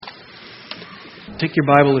Take your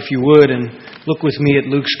Bible, if you would, and look with me at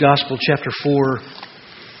Luke's Gospel, chapter 4.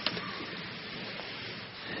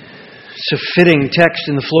 It's a fitting text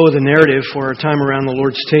in the flow of the narrative for our time around the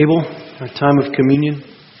Lord's table, our time of communion.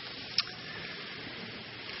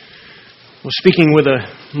 I was speaking with a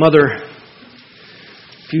mother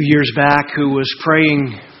a few years back who was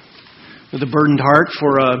praying with a burdened heart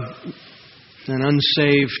for an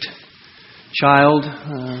unsaved child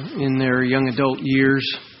in their young adult years.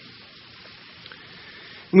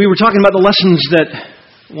 And we were talking about the lessons that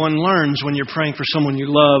one learns when you're praying for someone you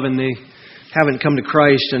love and they haven't come to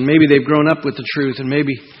Christ, and maybe they've grown up with the truth, and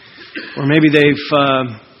maybe they've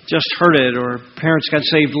just heard it, or parents got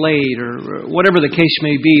saved late, or whatever the case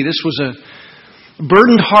may be. This was a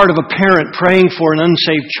burdened heart of a parent praying for an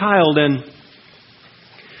unsaved child, and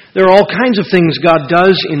there are all kinds of things God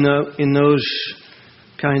does in those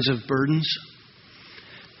kinds of burdens.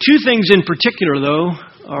 Two things in particular, though,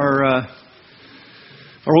 are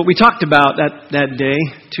what we talked about that day.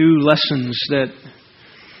 Two lessons that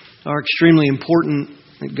are extremely important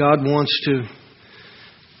that God wants to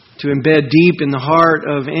embed deep in the heart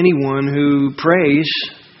of anyone who prays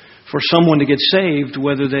for someone to get saved,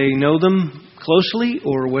 whether they know them closely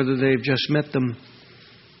or whether they've just met them.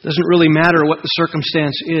 Doesn't really matter what the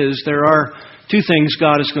circumstance is. There are two things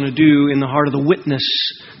God is going to do in the heart of the witness,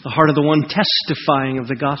 the heart of the one testifying of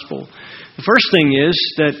the gospel. The first thing is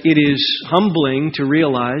that it is humbling to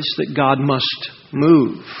realize that God must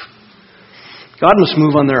move. God must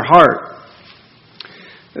move on their heart.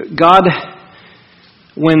 God,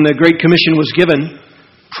 when the Great Commission was given,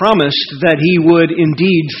 promised that He would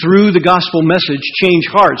indeed, through the gospel message, change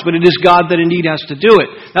hearts. But it is God that indeed has to do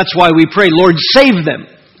it. That's why we pray, Lord, save them.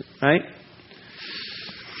 Right?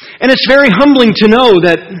 And it's very humbling to know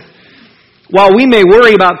that while we may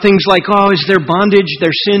worry about things like, is their bondage,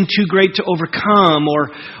 their sin too great to overcome?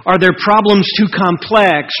 Or are their problems too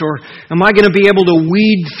complex? Or am I going to be able to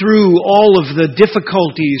weed through all of the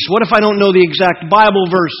difficulties? What if I don't know the exact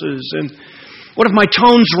Bible verses? And what if my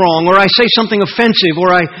tone's wrong? Or I say something offensive?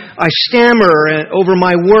 Or I stammer over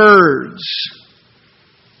my words?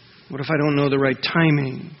 What if I don't know the right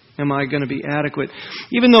timing? Am I going to be adequate?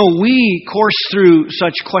 Even though we course through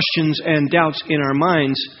such questions and doubts in our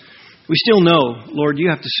minds, we still know, Lord, you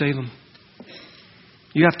have to save them.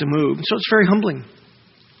 You have to move. So it's very humbling.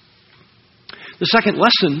 The second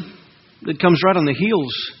lesson that comes right on the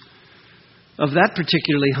heels of that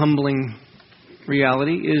particularly humbling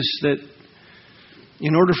reality is that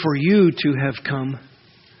in order for you to have come,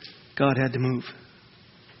 God had to move.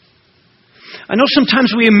 I know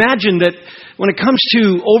sometimes we imagine that when it comes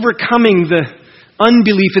to overcoming the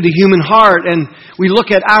unbelief of the human heart and we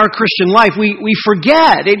look at our Christian life, we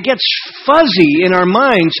forget, it gets fuzzy in our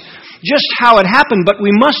minds just how it happened. But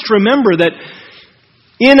we must remember that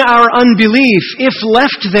in our unbelief, if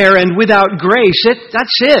left there and without grace,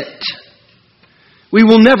 that's it. We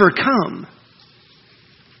will never come.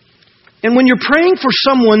 And when you're praying for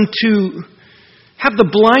someone to have the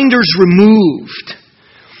blinders removed,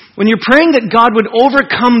 when you're praying that God would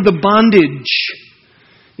overcome the bondage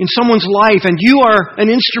in someone's life and you are an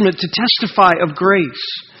instrument to testify of grace,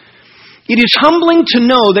 it is humbling to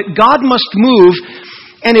know that God must move,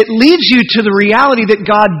 and it leads you to the reality that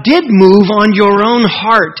God did move on your own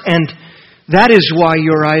heart, and that is why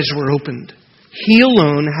your eyes were opened. He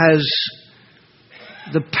alone has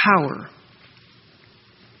the power.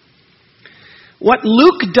 What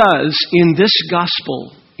Luke does in this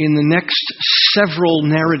gospel, in the next several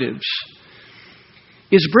narratives,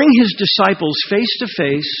 is bring his disciples face to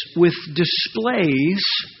face with displays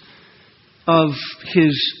of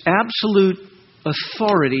his absolute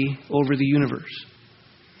authority over the universe.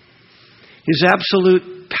 His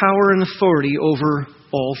absolute power and authority over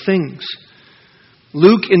all things.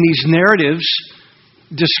 Luke, in these narratives,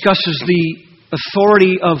 discusses the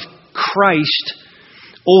authority of Christ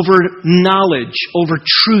over knowledge, over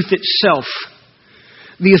truth itself.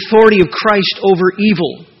 The authority of Christ over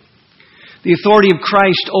evil. The authority of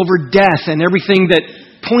Christ over death and everything that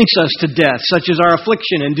points us to death, such as our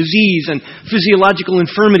affliction and disease and physiological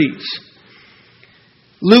infirmities.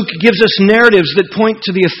 Luke gives us narratives that point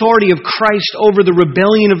to the authority of Christ over the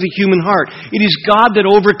rebellion of the human heart. It is God that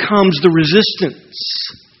overcomes the resistance.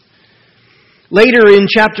 Later in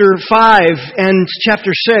chapter 5 and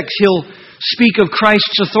chapter 6, he'll speak of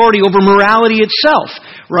Christ's authority over morality itself,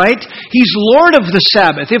 right? He's Lord of the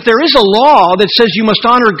Sabbath. If there is a law that says you must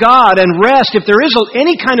honor God and rest, if there is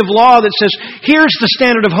any kind of law that says here's the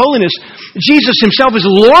standard of holiness, Jesus himself is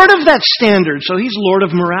Lord of that standard. So he's Lord of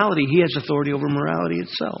morality. He has authority over morality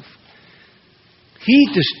itself. He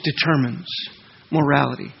determines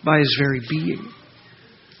morality by his very being.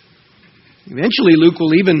 Eventually, Luke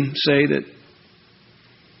will even say that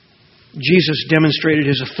Jesus demonstrated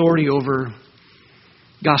his authority over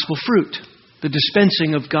gospel fruit, the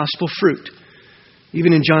dispensing of gospel fruit.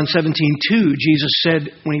 Even in John 17:2, Jesus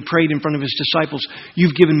said when he prayed in front of his disciples,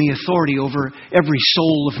 "You've given me authority over every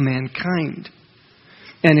soul of mankind."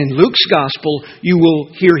 And in Luke's gospel, you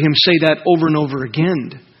will hear him say that over and over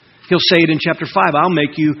again. He'll say it in chapter 5, "I'll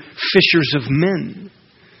make you fishers of men."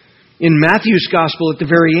 In Matthew's gospel, at the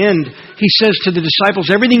very end, he says to the disciples,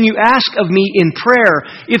 "Everything you ask of me in prayer,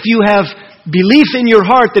 if you have belief in your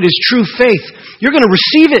heart that is true faith, you're going to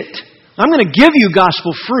receive it. I'm going to give you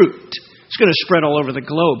gospel fruit." It's going to spread all over the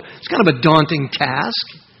globe. It's kind of a daunting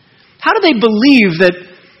task. How do they believe that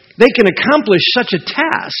they can accomplish such a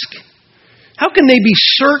task? How can they be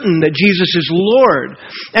certain that Jesus is Lord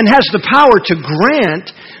and has the power to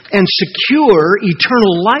grant and secure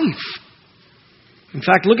eternal life? In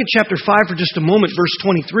fact, look at chapter 5 for just a moment, verse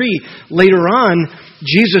 23. Later on,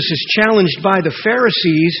 Jesus is challenged by the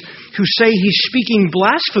Pharisees who say he's speaking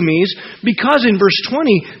blasphemies because in verse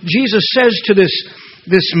 20, Jesus says to this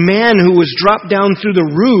man who was dropped down through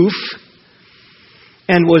the roof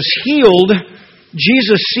and was healed,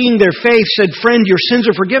 Jesus, seeing their faith, said, "Friend, your sins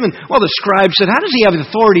are forgiven." Well, the scribe said, how does he have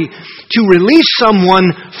authority to release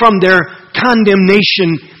someone from their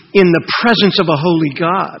condemnation in the presence of a holy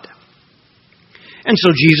God? And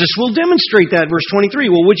so Jesus will demonstrate that. Verse 23,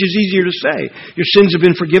 well, which is easier to say? Your sins have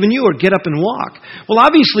been forgiven you, or get up and walk? Well,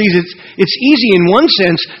 obviously, it's easy in one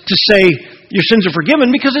sense to say your sins are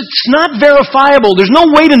forgiven because it's not verifiable. There's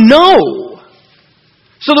no way to know.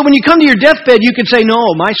 So that when you come to your deathbed, you can say, no,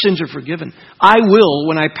 my sins are forgiven. I will,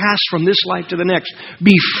 when I pass from this life to the next,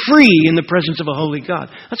 be free in the presence of a holy God.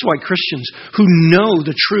 That's why Christians who know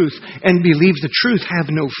the truth and believe the truth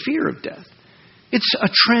have no fear of death. It's a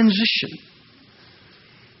transition.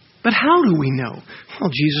 But how do we know?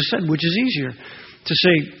 Well, Jesus said, which is easier, to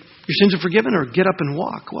say, your sins are forgiven or get up and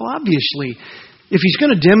walk? Well, obviously, if he's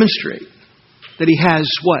going to demonstrate that he has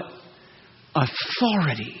what?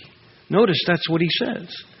 Authority. Notice that's what he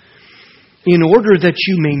says. In order that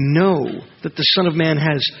you may know that the Son of Man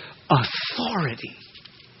has authority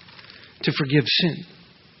to forgive sin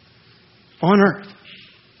on earth.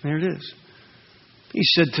 There it is. He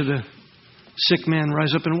said to the sick man,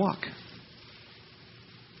 rise up and walk.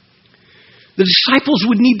 The disciples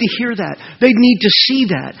would need to hear that. They'd need to see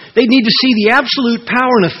that. They'd need to see the absolute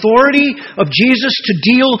power and authority of Jesus to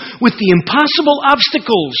deal with the impossible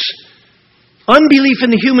obstacles. Unbelief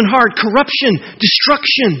in the human heart, corruption,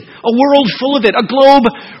 destruction, a world full of it, a globe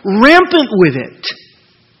rampant with it.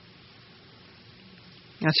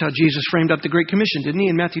 That's how Jesus framed up the Great Commission, didn't he,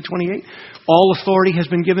 in Matthew 28? All authority has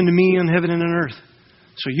been given to me on heaven and on earth.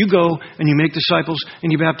 So you go and you make disciples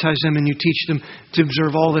and you baptize them and you teach them to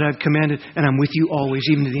observe all that I've commanded, and I'm with you always,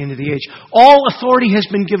 even to the end of the age. All authority has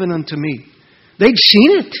been given unto me. They'd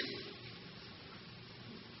seen it.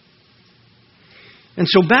 And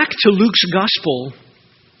so back to Luke's gospel,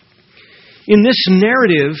 in this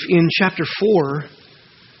narrative in chapter 4,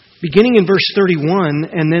 beginning in verse 31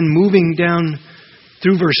 and then moving down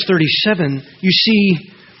through verse 37, you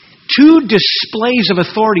see two displays of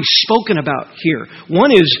authority spoken about here.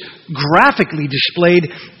 One is graphically displayed,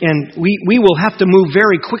 and we will have to move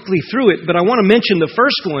very quickly through it, but I want to mention the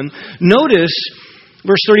first one. Notice,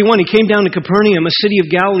 verse 31, he came down to Capernaum, a city of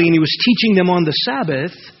Galilee, and he was teaching them on the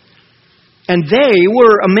Sabbath, and they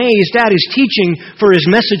were amazed at his teaching, for his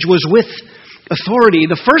message was with authority.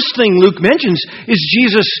 The first thing Luke mentions is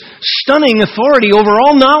Jesus' stunning authority over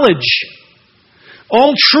all knowledge,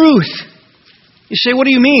 all truth. You say, what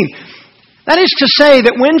do you mean? That is to say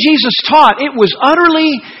that when Jesus taught, it was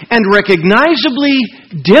utterly and recognizably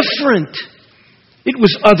different. It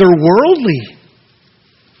was otherworldly.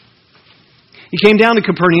 He came down to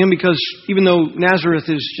Capernaum because even though Nazareth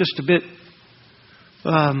is just a bit,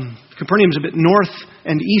 Capernaum's a bit north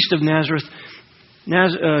and east of Nazareth,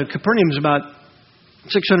 Capernaum's about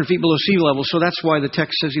 600 feet below sea level, so that's why the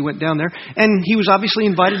text says he went down there. And he was obviously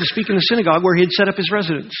invited to speak in the synagogue where he had set up his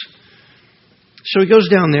residence. So he goes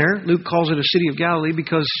down there. Luke calls it a city of Galilee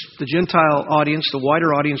because the Gentile audience, the wider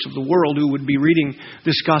audience of the world who would be reading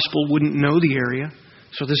this gospel wouldn't know the area.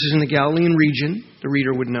 So this is in the Galilean region, the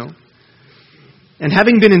reader would know. And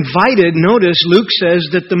having been invited, notice Luke says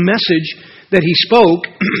that the message that he spoke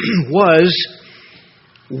was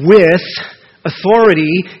with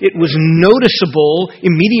authority. It was noticeable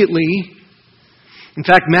immediately. In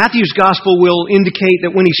fact, Matthew's gospel will indicate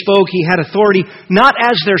that when he spoke, he had authority not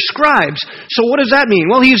as their scribes. So what does that mean?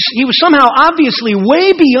 Well, he was somehow obviously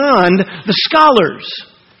way beyond the scholars.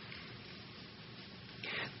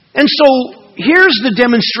 And so here's the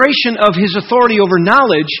demonstration of his authority over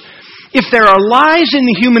knowledge. If there are lies in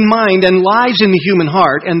the human mind and lies in the human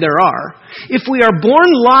heart, and there are, if we are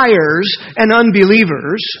born liars and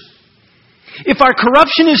unbelievers, if our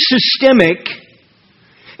corruption is systemic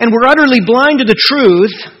and we're utterly blind to the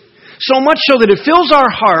truth, so much so that it fills our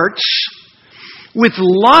hearts with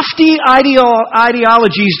lofty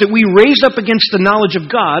ideologies that we raise up against the knowledge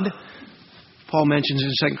of God, Paul mentions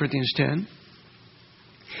in 2 Corinthians 10.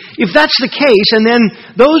 If that's the case, and then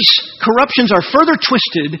those corruptions are further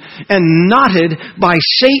twisted and knotted by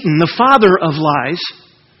Satan, the father of lies,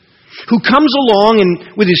 who comes along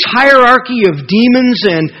and with his hierarchy of demons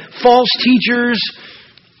and false teachers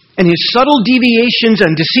and his subtle deviations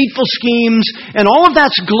and deceitful schemes, and all of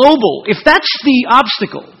that's global. If that's the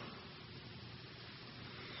obstacle,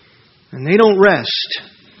 and they don't rest,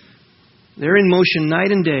 they're in motion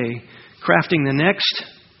night and day, crafting the next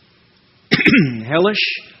hellish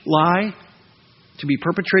lie to be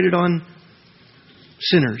perpetrated on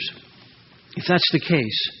sinners. If that's the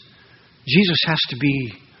case, Jesus has to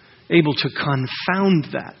be able to confound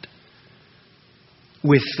that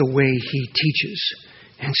with the way He teaches.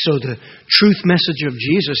 And so the truth message of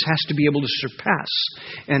Jesus has to be able to surpass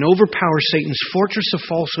and overpower Satan's fortress of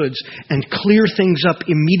falsehoods and clear things up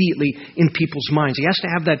immediately in people's minds. He has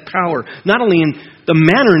to have that power, not only in the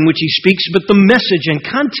manner in which He speaks, but the message and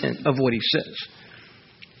content of what He says.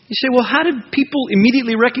 You say, well, how did people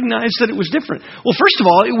immediately recognize that it was different? Well, first of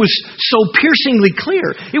all, it was so piercingly clear.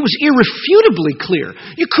 It was irrefutably clear.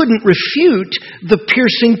 You couldn't refute the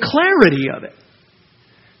piercing clarity of it.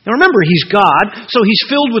 Now remember, He's God, so He's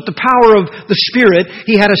filled with the power of the Spirit.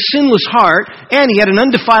 He had a sinless heart, and He had an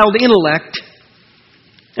undefiled intellect.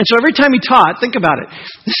 And so every time He taught, think about it.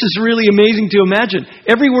 This is really amazing to imagine.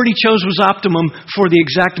 Every word He chose was optimum for the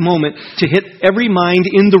exact moment to hit every mind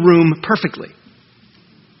in the room perfectly.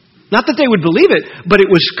 Not that they would believe it, but it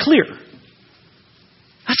was clear.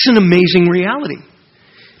 That's an amazing reality.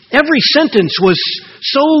 Every sentence was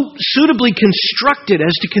so suitably constructed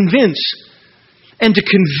as to convince and to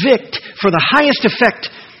convict for the highest effect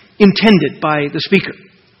intended by the speaker.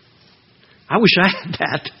 I wish I had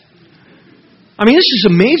that. I mean, this is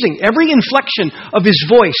amazing. Every inflection of His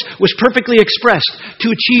voice was perfectly expressed to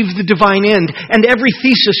achieve the divine end, and every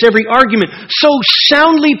thesis, every argument, so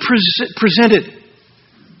soundly presented,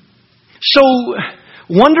 so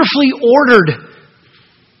wonderfully ordered,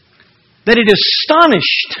 that it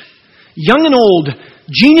astonished young and old,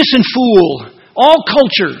 genius and fool, all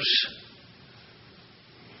cultures.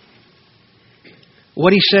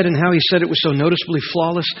 What He said and how He said it was so noticeably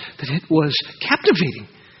flawless that it was captivating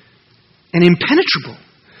and impenetrable.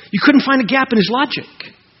 You couldn't find a gap in His logic.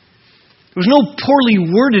 There was no poorly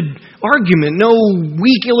worded argument, no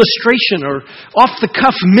weak illustration or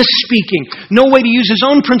off-the-cuff misspeaking, no way to use His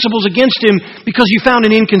own principles against Him because you found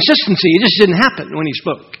an inconsistency. It just didn't happen when He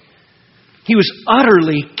spoke. He was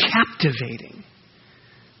utterly captivating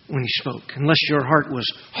when He spoke, unless your heart was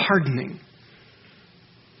hardening.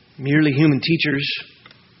 Merely human teachers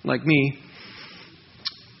like me,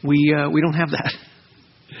 we don't have that.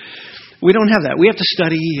 We don't have that. We have to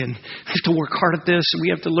study and have to work hard at this, and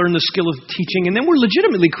we have to learn the skill of teaching, and then we're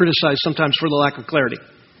legitimately criticized sometimes for the lack of clarity.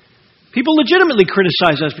 People legitimately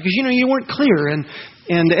criticize us because, you weren't clear, and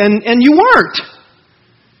you weren't.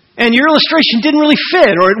 And your illustration didn't really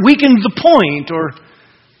fit, or it weakened the point, or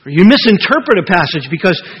you misinterpret a passage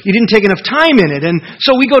because you didn't take enough time in it. And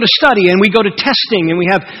so we go to study and we go to testing, and we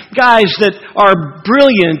have guys that are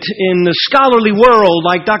brilliant in the scholarly world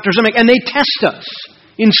like Dr. Zemek, and they test us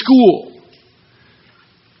in school.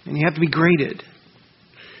 And you have to be graded,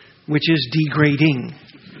 which is degrading.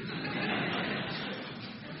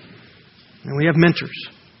 And we have mentors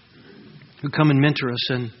who come and mentor us,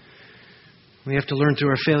 and we have to learn through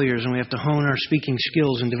our failures, and we have to hone our speaking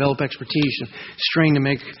skills and develop expertise and strain to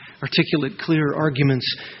make articulate, clear arguments.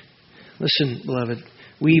 Listen, beloved,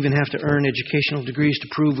 we even have to earn educational degrees to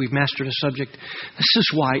prove we've mastered a subject. This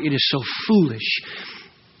is why it is so foolish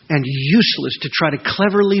and useless to try to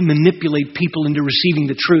cleverly manipulate people into receiving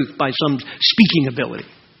the truth by some speaking ability.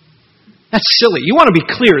 That's silly. You want to be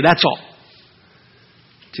clear, that's all.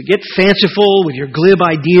 To get fanciful with your glib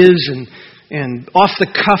ideas and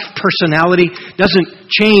off-the-cuff personality doesn't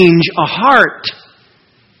change a heart.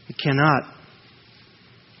 It cannot.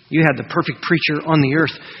 You had the perfect preacher on the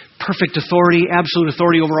earth, perfect authority, absolute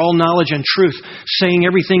authority over all knowledge and truth, saying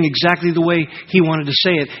everything exactly the way He wanted to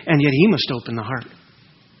say it, and yet He must open the heart.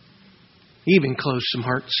 He even closed some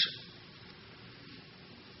hearts.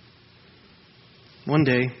 One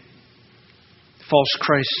day, false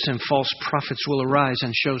Christs and false prophets will arise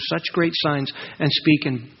and show such great signs and speak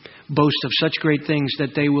and boast of such great things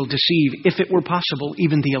that they will deceive, if it were possible,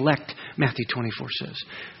 even the elect, Matthew 24 says.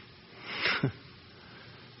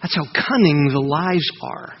 That's how cunning the lies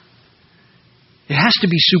are. It has to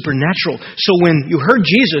be supernatural. So when you heard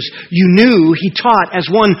Jesus, you knew He taught as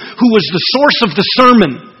one who was the source of the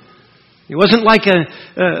sermon. He wasn't like a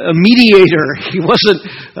mediator. He wasn't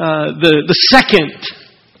the second.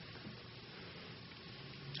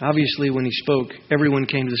 Obviously, when He spoke, everyone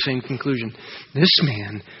came to the same conclusion. This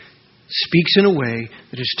man speaks in a way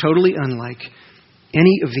that is totally unlike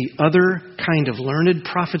any of the other kind of learned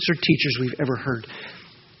prophets or teachers we've ever heard.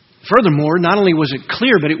 Furthermore, not only was it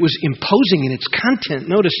clear, but it was imposing in its content.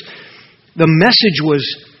 Notice, the message was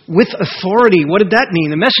with authority. What did that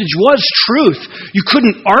mean? The message was truth. You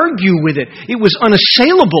couldn't argue with it. It was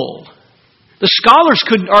unassailable. The scholars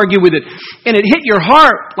couldn't argue with it. And it hit your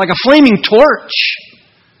heart like a flaming torch.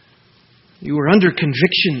 You were under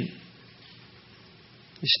conviction.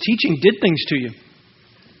 This teaching did things to you.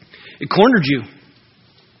 It cornered you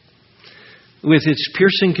with its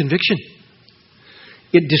piercing conviction.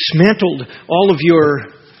 It dismantled all of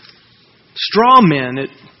your straw men.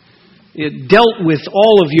 It dealt with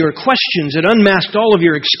all of your questions. It unmasked all of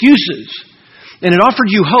your excuses. And it offered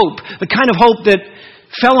you hope, the kind of hope that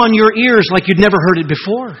fell on your ears like you'd never heard it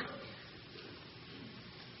before.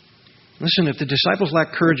 Listen, if the disciples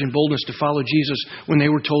lacked courage and boldness to follow Jesus when they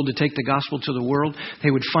were told to take the gospel to the world,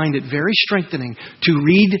 they would find it very strengthening to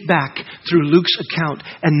read back through Luke's account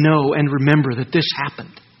and know and remember that this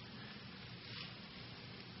happened.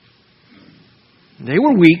 They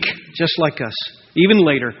were weak, just like us, even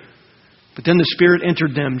later. But then the Spirit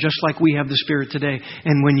entered them, just like we have the Spirit today.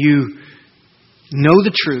 And when you know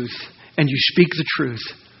the truth and you speak the truth,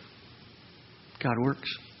 God works.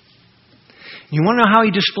 You want to know how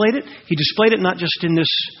He displayed it? He displayed it not just in this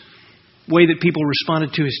way that people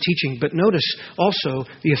responded to His teaching, but notice also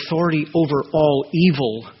the authority over all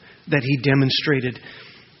evil that He demonstrated.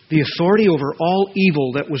 The authority over all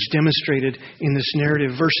evil that was demonstrated in this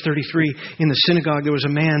narrative. Verse 33, in the synagogue there was a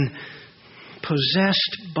man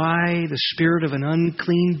possessed by the spirit of an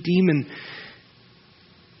unclean demon.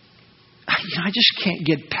 I just can't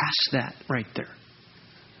get past that right there.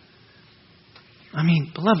 I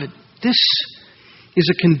mean, beloved, this is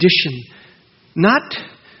a condition not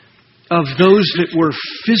of those that were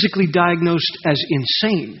physically diagnosed as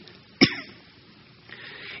insane.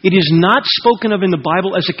 It is not spoken of in the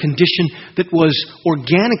Bible as a condition that was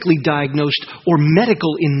organically diagnosed or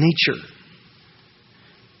medical in nature.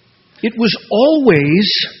 It was always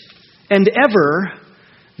and ever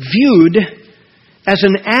viewed as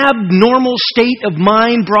an abnormal state of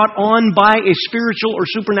mind brought on by a spiritual or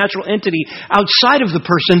supernatural entity outside of the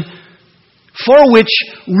person, for which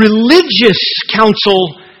religious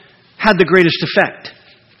counsel had the greatest effect.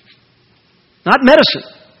 Not medicine.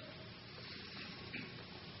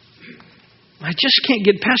 I just can't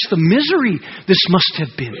get past the misery this must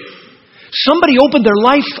have been. Somebody opened their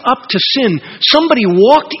life up to sin. Somebody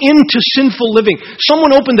walked into sinful living.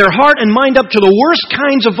 Someone opened their heart and mind up to the worst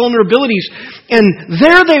kinds of vulnerabilities. And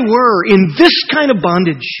there they were in this kind of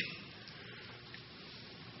bondage.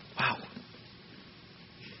 Wow.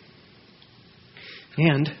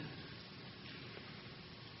 And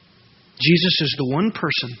Jesus is the one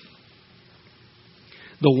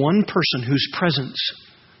person whose presence,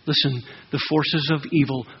 listen, the forces of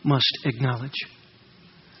evil must acknowledge.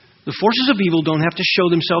 The forces of evil don't have to show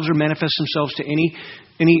themselves or manifest themselves to any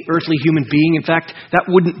earthly human being. In fact, that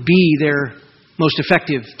wouldn't be their most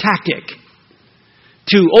effective tactic.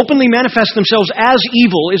 To openly manifest themselves as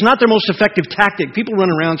evil is not their most effective tactic. People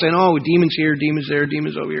run around saying, oh, demons here, demons there,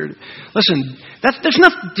 demons over here. Listen, there's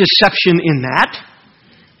enough deception in that.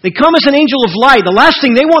 They come as an angel of light. The last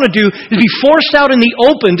thing they want to do is be forced out in the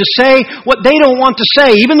open to say what they don't want to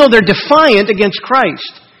say, even though they're defiant against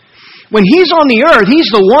Christ. When He's on the earth,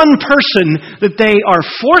 He's the one person that they are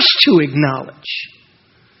forced to acknowledge.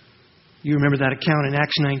 You remember that account in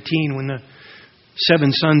Acts 19 when the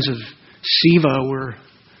 7 sons of Sceva were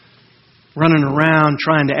running around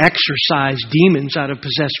trying to exorcise demons out of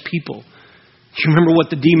possessed people. You remember what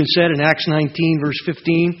the demon said in Acts 19, verse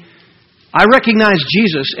 15? I recognize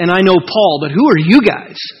Jesus and I know Paul, but who are you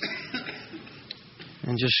guys?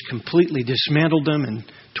 And just completely dismantled them and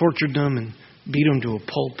tortured them and beat them to a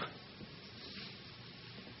pulp.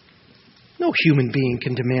 No human being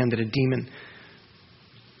can demand that a demon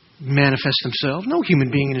manifest themselves. No human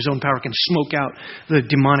being in his own power can smoke out the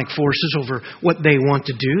demonic forces over what they want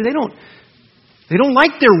to do. They don't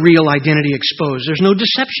like their real identity exposed. There's no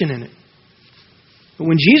deception in it. But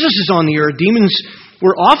when Jesus is on the earth, demons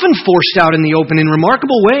were often forced out in the open in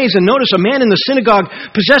remarkable ways. And notice, a man in the synagogue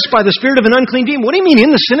possessed by the spirit of an unclean demon. What do you mean in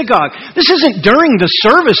the synagogue? This isn't during the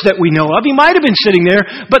service that we know of. He might have been sitting there,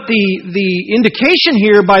 but the indication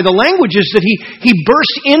here by the language is that he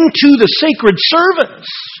burst into the sacred service.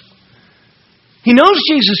 He knows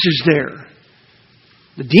Jesus is there.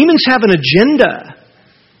 The demons have an agenda,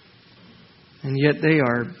 and yet they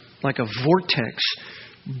are like a vortex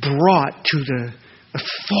brought to the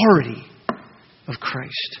authority of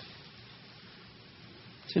Christ.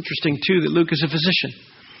 It's interesting, too, that Luke is a physician.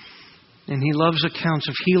 And he loves accounts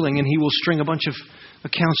of healing, and he will string a bunch of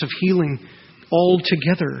accounts of healing all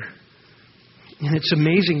together. And it's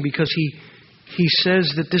amazing because he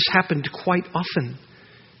says that this happened quite often.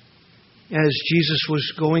 As Jesus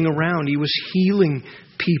was going around, he was healing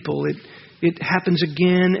people. It happens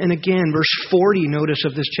again and again. Verse 40, notice,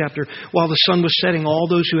 of this chapter. While the sun was setting, all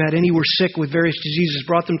those who had any were sick with various diseases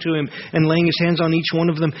brought them to him, and laying his hands on each one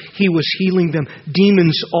of them, he was healing them.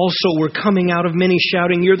 Demons also were coming out of many,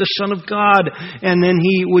 shouting, "You're the Son of God." And then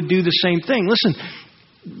he would do the same thing. Listen,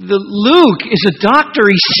 Luke is a doctor.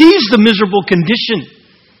 He sees the miserable condition.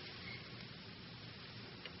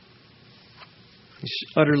 He's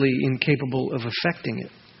utterly incapable of affecting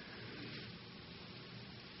it.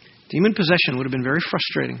 Demon possession would have been very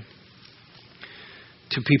frustrating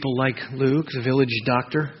to people like Luke, the village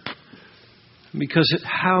doctor, because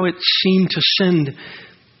how it seemed to send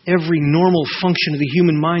every normal function of the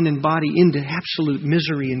human mind and body into absolute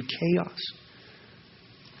misery and chaos.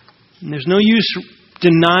 And there's no use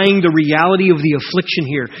denying the reality of the affliction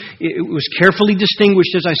here. It was carefully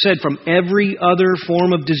distinguished, as I said, from every other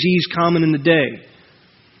form of disease common in the day.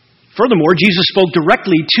 Furthermore, Jesus spoke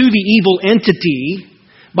directly to the evil entity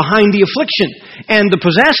behind the affliction. And the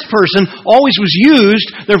possessed person always was used,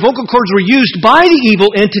 their vocal cords were used by the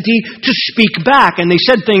evil entity to speak back. And they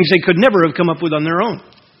said things they could never have come up with on their own.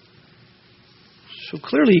 So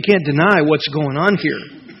clearly you can't deny what's going on here.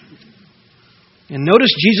 And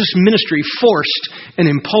notice Jesus' ministry forced an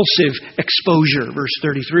impulsive exposure. Verse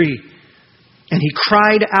 33. And he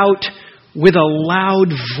cried out with a loud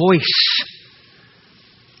voice.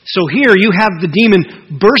 So here you have the demon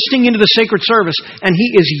bursting into the sacred service, and he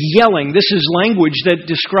is yelling. This is language that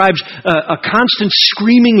describes a constant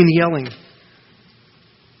screaming and yelling.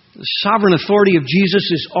 The sovereign authority of Jesus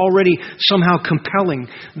is already somehow compelling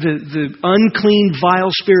the unclean,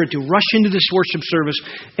 vile spirit to rush into this worship service,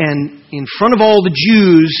 and in front of all the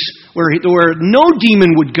Jews, where no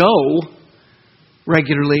demon would go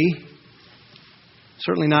regularly,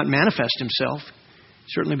 certainly not manifest himself,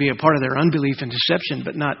 certainly be a part of their unbelief and deception,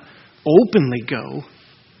 but not openly go.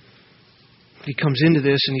 He comes into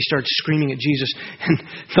this and he starts screaming at Jesus. And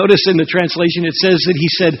notice in the translation it says that he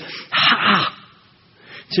said, "Ha!"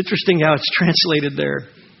 It's interesting how it's translated there.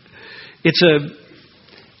 It's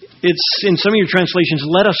in some of your translations,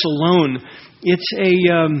 "let us alone." It's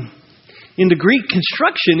in the Greek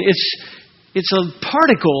construction, it's a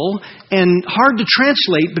particle and hard to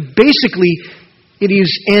translate, but basically it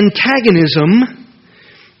is antagonism.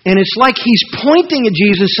 And it's like he's pointing at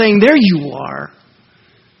Jesus saying, "There you are.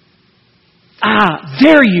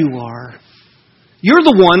 There you are. You're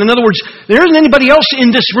the one." In other words, there isn't anybody else in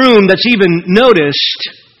this room that's even noticed.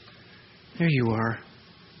 There you are.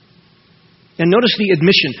 And notice the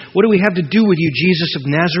admission. "What do we have to do with you, Jesus of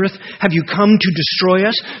Nazareth? Have you come to destroy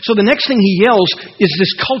us?" So the next thing he yells is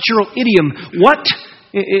this cultural idiom. What?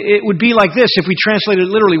 It would be like this if we translated it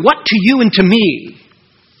literally. What to you and to me?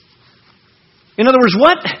 In other words,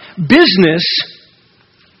 what business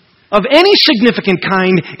of any significant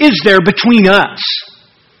kind is there between us?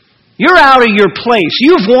 You're out of your place.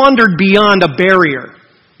 You've wandered beyond a barrier,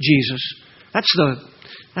 Jesus. That's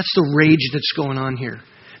the rage that's going on here.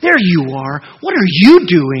 There you are. What are you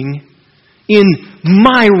doing in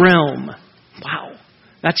my realm? Wow.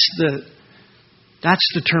 That's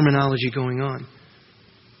the terminology going on.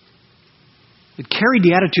 It carried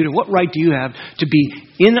the attitude of, what right do you have to be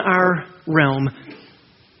in our realm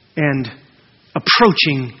and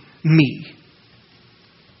approaching me?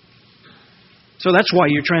 So that's why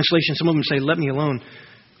your translation, some of them say, "let me alone,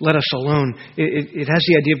 let us alone." It has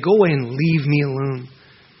the idea of, go away and leave me alone.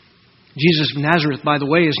 Jesus of Nazareth, by the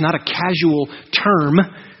way, is not a casual term.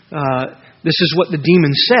 This is what the demon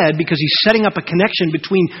said because he's setting up a connection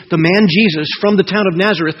between the man Jesus from the town of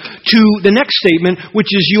Nazareth to the next statement, which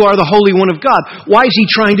is, "You are the Holy One of God." Why is he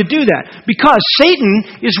trying to do that? Because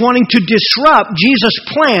Satan is wanting to disrupt Jesus'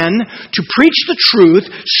 plan to preach the truth,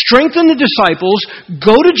 strengthen the disciples,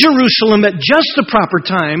 go to Jerusalem at just the proper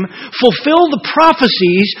time, fulfill the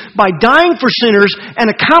prophecies by dying for sinners and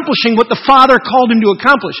accomplishing what the Father called him to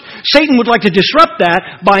accomplish. Satan would like to disrupt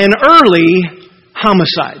that by an early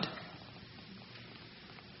homicide.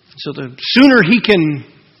 So the sooner he can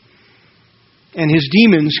and his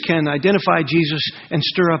demons can identify Jesus and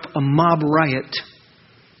stir up a mob riot,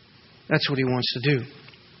 that's what he wants to do.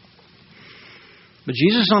 But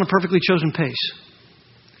Jesus is on a perfectly chosen pace.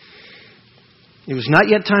 It was not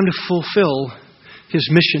yet time to fulfill his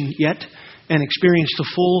mission yet and experience the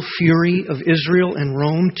full fury of Israel and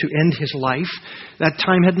Rome to end his life. That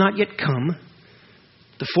time had not yet come.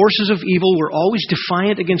 The forces of evil were always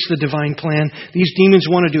defiant against the divine plan. These demons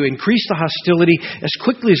wanted to increase the hostility as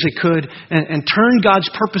quickly as they could and turn God's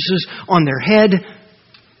purposes on their head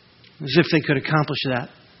as if they could accomplish that.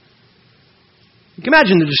 You can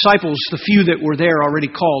imagine the disciples, the few that were there already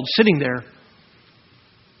called, sitting there,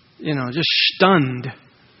 just stunned.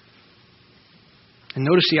 And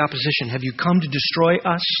notice the opposition. Have you come to destroy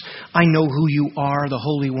us? I know who you are, the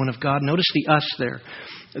Holy One of God. Notice the us there.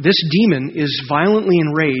 This demon is violently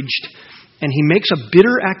enraged, and he makes a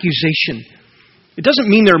bitter accusation. It doesn't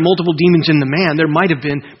mean there are multiple demons in the man. There might have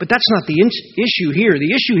been, but that's not the issue here.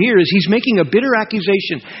 The issue here is he's making a bitter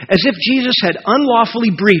accusation, as if Jesus had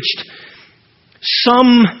unlawfully breached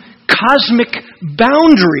some cosmic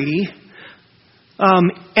boundary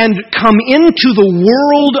and come into the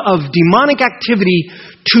world of demonic activity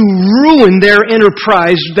to ruin their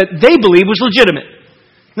enterprise that they believe was legitimate.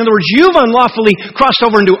 In other words, you've unlawfully crossed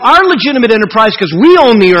over into our legitimate enterprise because we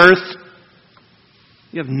own the earth.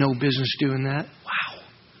 You have no business doing that. Wow.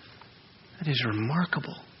 That is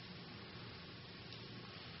remarkable.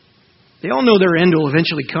 They all know their end will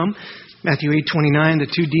eventually come. Matthew 8:29, the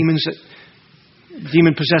two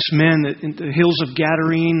demon-possessed men in the hills of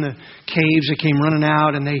Gadarene, the caves, they came running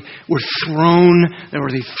out and they were thrown,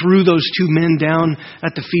 or they threw those two men down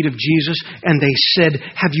at the feet of Jesus and they said,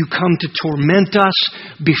 have you come to torment us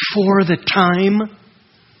before the time?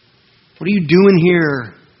 What are you doing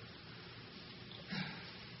here?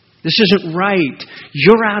 This isn't right.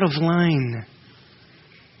 You're out of line.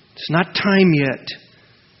 It's not time yet.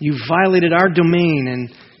 You've violated our domain and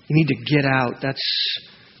you need to get out. That's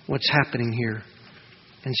what's happening here.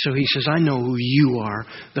 And so he says, I know who you are,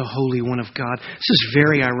 the Holy One of God. This is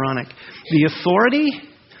very ironic. The authority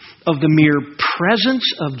of the mere presence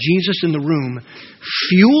of Jesus in the room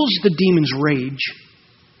fuels the demon's rage.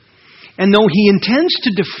 And though he intends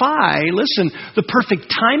to defy, the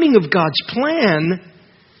perfect timing of God's plan,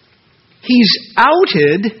 he's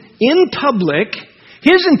outed in public.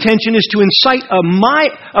 His intention is to incite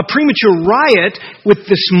a premature riot with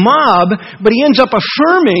this mob, but he ends up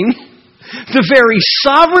affirming the very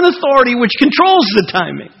sovereign authority which controls the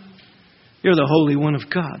timing. You're the Holy One of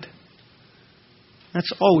God.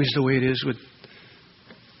 That's always the way it is with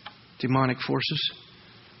demonic forces.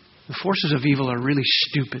 The forces of evil are really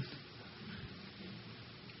stupid.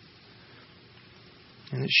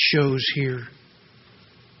 And it shows here.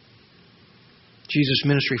 Jesus'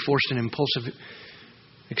 ministry forced an impulsive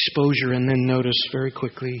exposure, and then notice very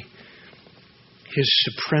quickly, his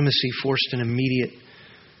supremacy forced an immediate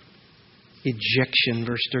ejection.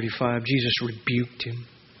 Verse 35, Jesus rebuked him.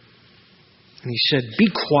 And he said, be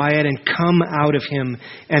quiet and come out of him.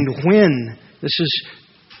 And when, this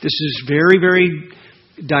is very, very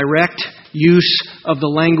direct use of the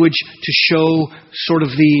language to show sort of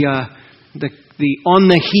the on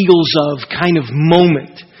the heels of kind of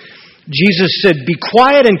moment. Jesus said, be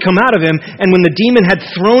quiet and come out of him. And when the demon had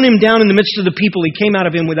thrown him down in the midst of the people, he came out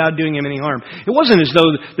of him without doing him any harm. It wasn't as though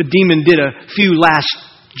the demon did a few last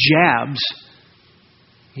jabs.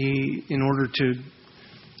 He, in order to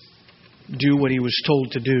do what he was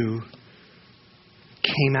told to do,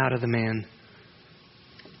 came out of the man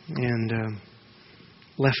and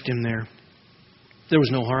left him there. There was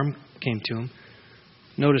no harm came to him.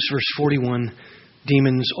 Notice verse 41.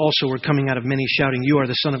 Demons also were coming out of many, shouting, you are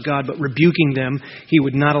the Son of God. But rebuking them, he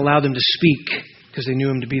would not allow them to speak because they knew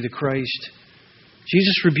him to be the Christ.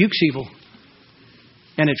 Jesus rebukes evil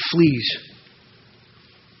and it flees.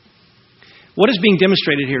 What is being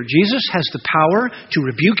demonstrated here? Jesus has the power to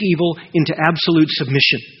rebuke evil into absolute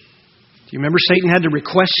submission. Do you remember Satan had to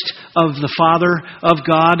request of the Father of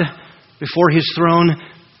God before his throne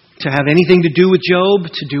to have anything to do with Job,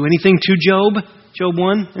 to do anything to Job? Job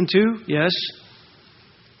 1 and 2? Yes.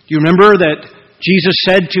 Do you remember that Jesus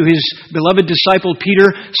said to his beloved disciple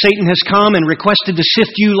Peter, Satan has come and requested to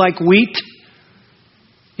sift you like wheat?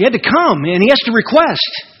 He had to come and he has to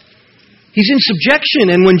request. He's in subjection,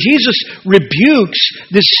 and when Jesus rebukes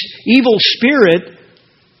this evil spirit,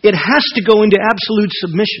 it has to go into absolute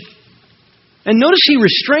submission. And notice he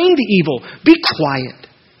restrained the evil. Be quiet.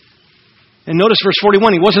 And notice verse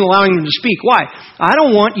 41, he wasn't allowing them to speak. Why? I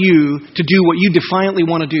don't want you to do what you defiantly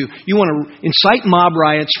want to do. You want to incite mob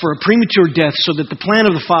riots for a premature death so that the plan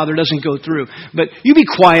of the Father doesn't go through. But you be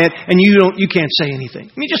quiet and you can't say anything.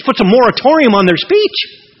 I mean, just puts a moratorium on their speech.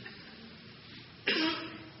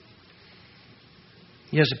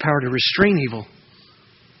 He has the power to restrain evil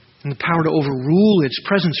and the power to overrule its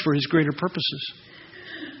presence for His greater purposes.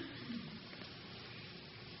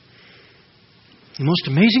 The most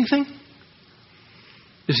amazing thing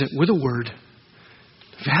is that with a word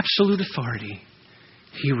of absolute authority,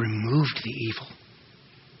 He removed the evil.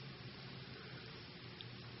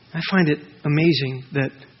 I find it amazing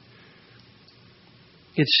that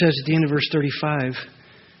it says at the end of verse 35,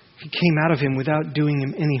 He came out of him without doing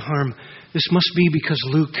him any harm. This must be because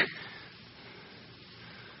Luke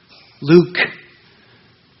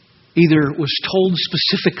either was told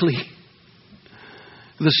specifically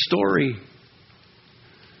the story,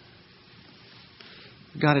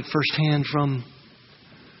 got it firsthand from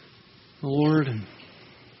the Lord, and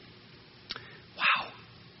wow,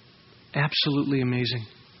 absolutely amazing.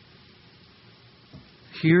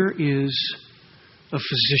 Here is a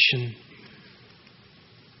physician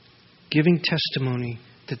giving testimony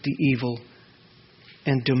that the evil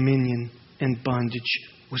and dominion and bondage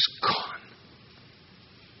was gone.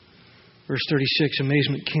 Verse 36,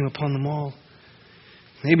 amazement came upon them all.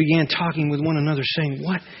 They began talking with one another, saying,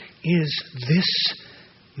 "What is this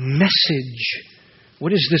message?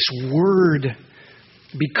 What is this word?"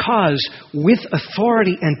 Because with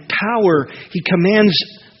authority and power, He commands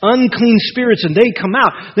unclean spirits and they come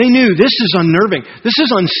out. They knew this is unnerving. This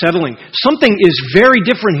is unsettling. Something is very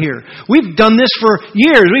different here. We've done this for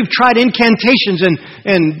years. We've tried incantations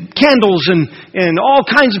and candles and all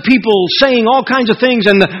kinds of people saying all kinds of things,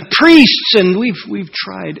 and the priests, and we've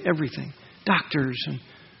tried everything. Doctors and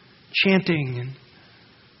chanting, and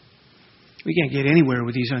we can't get anywhere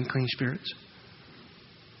with these unclean spirits.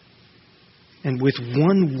 And with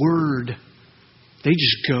one word, they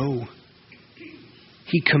just go.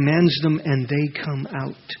 He commands them and they come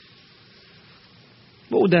out.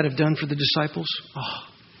 What would that have done for the disciples? Oh.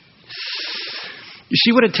 You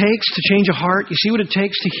see what it takes to change a heart? You see what it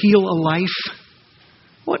takes to heal a life?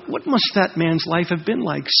 What must that man's life have been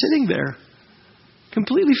like, sitting there,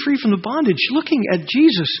 completely free from the bondage, looking at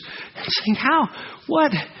Jesus and saying, how?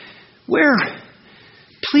 What? Where?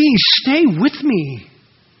 Please stay with me.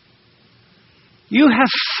 You have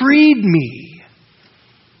freed me.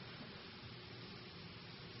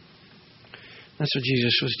 That's what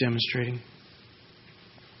Jesus was demonstrating.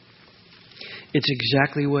 It's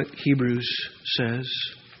exactly what Hebrews says.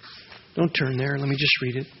 Don't turn there. Let me just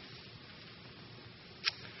read it.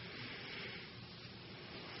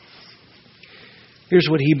 Here's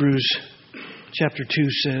what Hebrews chapter 2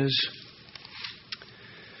 says.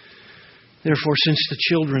 Therefore, since the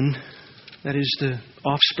children, that is the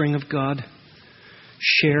offspring of God,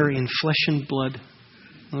 share in flesh and blood,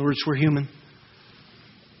 in other words, we're human,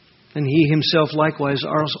 and He Himself likewise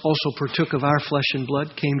also partook of our flesh and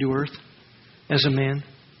blood, came to earth as a man,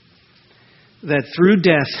 that through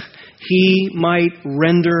death He might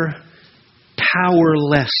render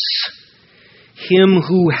powerless him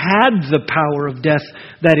who had the power of death,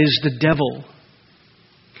 that is the devil.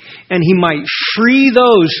 And He might free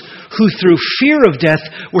those who through fear of death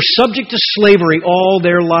were subject to slavery all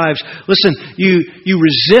their lives. Listen, you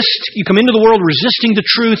resist, you come into the world resisting the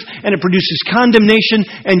truth, and it produces condemnation,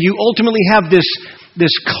 and you ultimately have this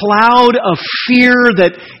cloud of fear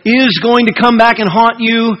that is going to come back and haunt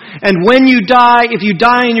you. And when you die, if you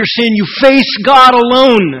die in your sin, you face God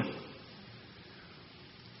alone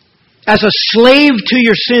as a slave to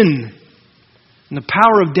your sin. And the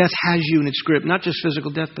power of death has you in its grip. Not just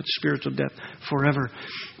physical death, but spiritual death forever.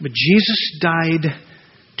 But Jesus died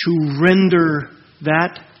to render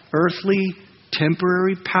that earthly,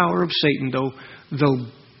 temporary power of Satan, though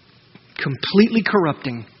completely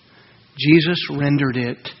corrupting. Jesus rendered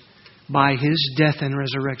it, by His death and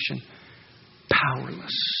resurrection,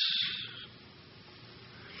 powerless.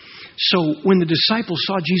 So when the disciples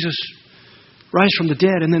saw Jesus rise from the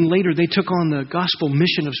dead, and then later they took on the gospel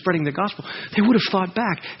mission of spreading the gospel, they would have thought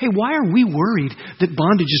back, hey, why are we worried that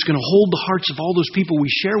bondage is going to hold the hearts of all those people we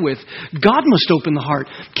share with? God must open the heart.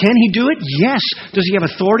 Can He do it? Yes. Does He have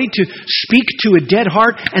authority to speak to a dead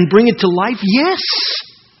heart and bring it to life? Yes.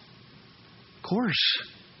 Of course.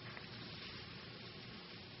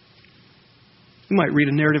 You might read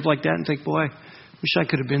a narrative like that and think, boy, I wish I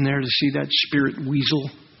could have been there to see that spirit weasel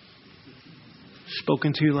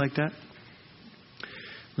spoken to you like that.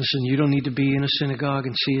 Listen, you don't need to be in a synagogue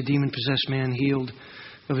and see a demon-possessed man healed.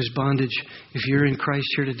 of his bondage. If you're in Christ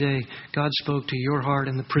here today, God spoke to your heart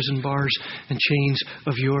and the prison bars and chains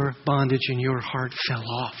of your bondage and your heart fell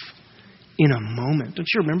off in a moment. Don't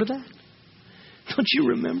you remember that? Don't you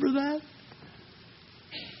remember that?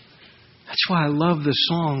 That's why I love the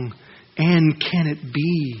song, "And Can It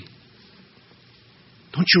Be?"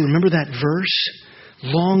 Don't you remember that verse?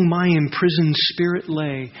 Long my imprisoned spirit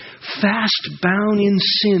lay, fast bound in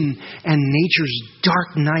sin and nature's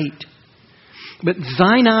dark night. But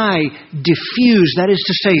thine eye diffused, that is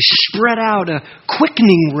to say, spread out a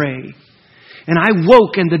quickening ray. And I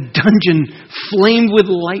woke and the dungeon flamed with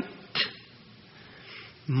light.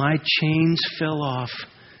 My chains fell off,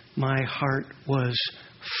 my heart was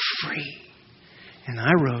free. And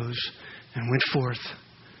I rose and went forth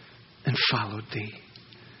and followed thee.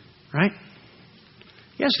 Right?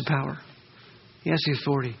 He has the power. He has the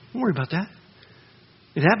authority. Don't worry about that.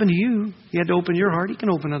 It happened to you. You had to open your heart. He can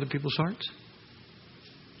open other people's hearts.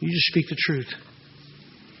 You just speak the truth.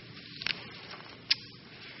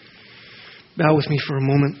 Bow with me for a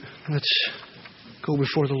moment. Let's go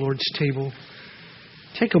before the Lord's table.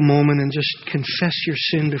 Take a moment and just confess your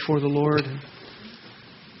sin before the Lord.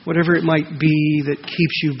 Whatever it might be that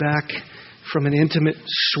keeps you back from an intimate,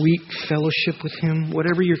 sweet fellowship with Him.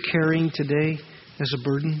 Whatever you're carrying today as a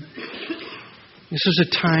burden. This is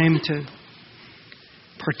a time to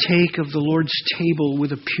partake of the Lord's table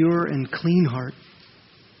with a pure and clean heart.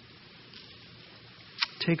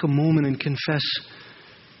 Take a moment and confess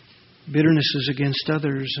bitternesses against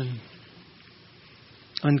others and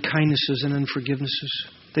unkindnesses and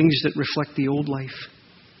unforgivenesses, things that reflect the old life.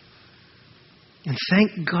 And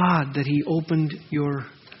thank God that He opened your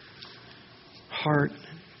heart,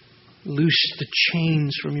 loosed the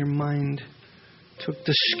chains from your mind, took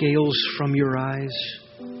the scales from your eyes.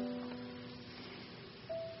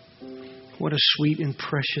 What a sweet and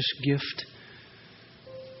precious gift.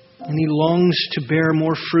 And He longs to bear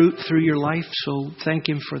more fruit through your life, so thank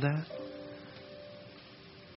Him for that.